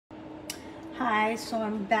Hi, so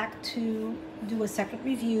I'm back to do a second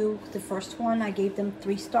review. The first one I gave them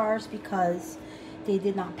 3 stars because they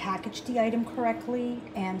did not package the item correctly,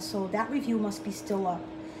 and so that review must be still up.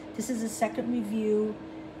 This is a second review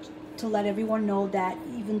to let everyone know that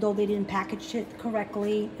even though they didn't package it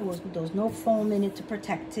correctly, there was no foam in it to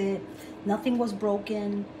protect it, nothing was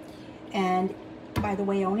broken. And by the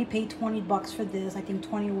way, I only paid 20 bucks for this. I think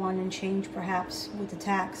 21 and change perhaps with the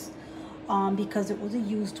tax. Because it was a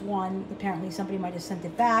used one. Apparently somebody might have sent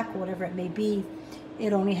it back or whatever it may be.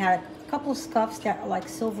 It only had a couple of scuffs that are like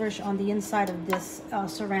silverish on the inside of this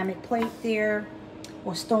ceramic plate there,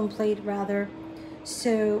 or stone plate rather.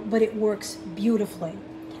 So, but it works beautifully.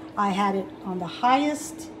 I had it on the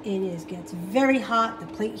highest. Gets very hot. The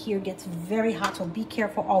plate here gets very hot, so be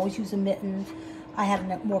careful. Always use a mitten. I had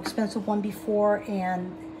a more expensive one before,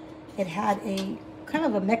 and it had a kind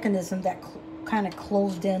of a mechanism that kind of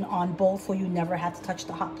closed in on both, where you never had to touch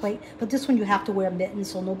the hot plate. But this one you have to wear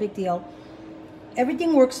mittens, so no big deal.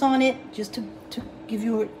 Everything works on it. Just to give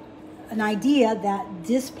you an idea that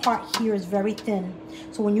this part here is very thin.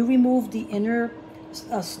 So when you remove the inner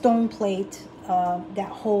stone plate that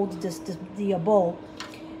holds the bowl,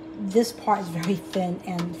 this part is very thin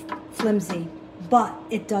and flimsy, but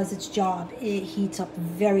it does its job. It heats up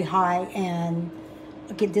very high, and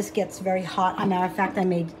again, this gets very hot. As a matter of fact, I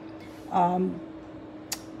made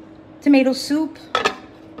tomato soup